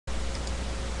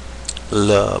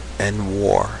love and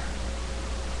war.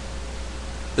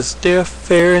 Is there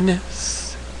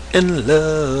fairness in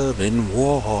love and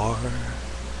war?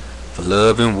 For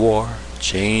love and war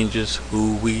changes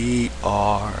who we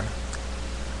are.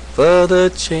 For the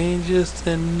changes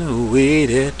in the way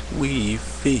that we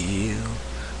feel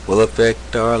will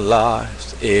affect our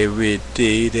lives every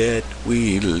day that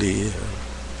we live.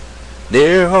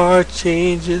 There are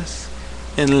changes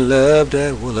in love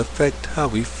that will affect how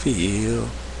we feel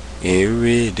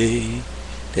every day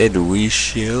that we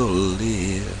shall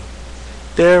live.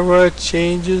 There are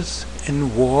changes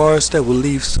in wars that will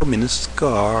leave so many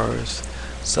scars.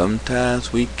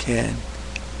 Sometimes we can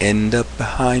end up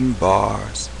behind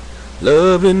bars.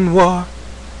 Love and war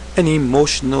and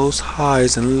emotional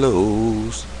highs and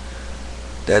lows.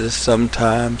 That is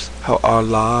sometimes how our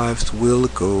lives will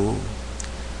go.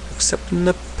 Accepting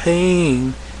the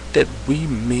pain that we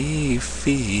may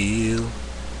feel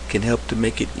can help to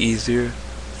make it easier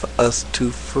for us to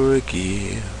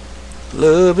forgive.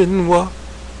 Love and war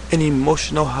and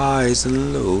emotional highs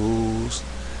and lows.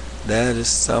 That is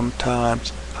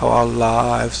sometimes how our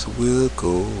lives will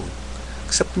go.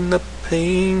 Accepting the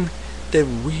pain that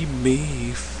we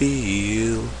may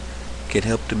feel can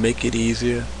help to make it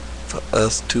easier for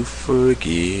us to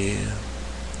forgive.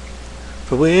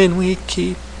 For when we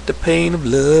keep the pain of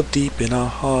love deep in our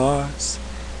hearts,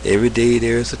 every day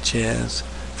there's a chance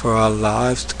for our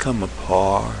lives to come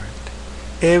apart.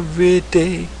 Every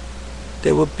day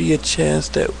there will be a chance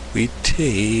that we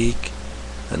take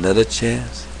another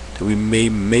chance that we may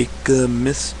make a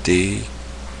mistake.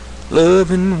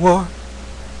 Love and war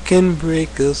can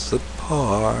break us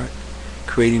apart,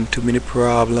 creating too many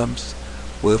problems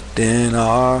within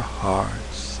our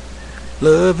hearts.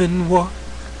 Love and war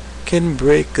can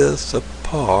break us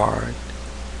apart,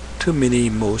 too many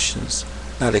emotions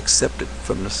not accepted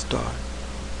from the start.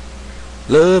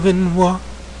 Love and war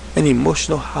and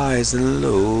emotional highs and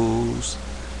lows.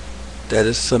 That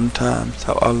is sometimes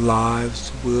how our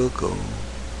lives will go.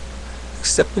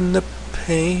 Accepting the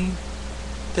pain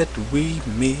that we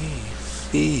may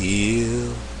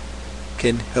feel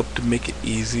can help to make it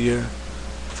easier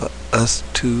for us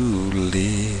to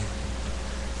live.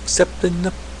 Accepting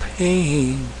the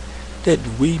pain that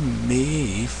we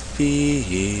may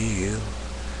feel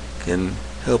can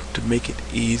help to make it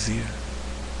easier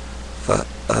for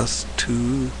us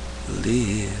to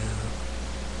live.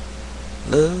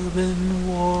 Love and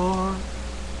war,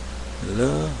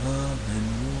 love and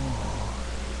war.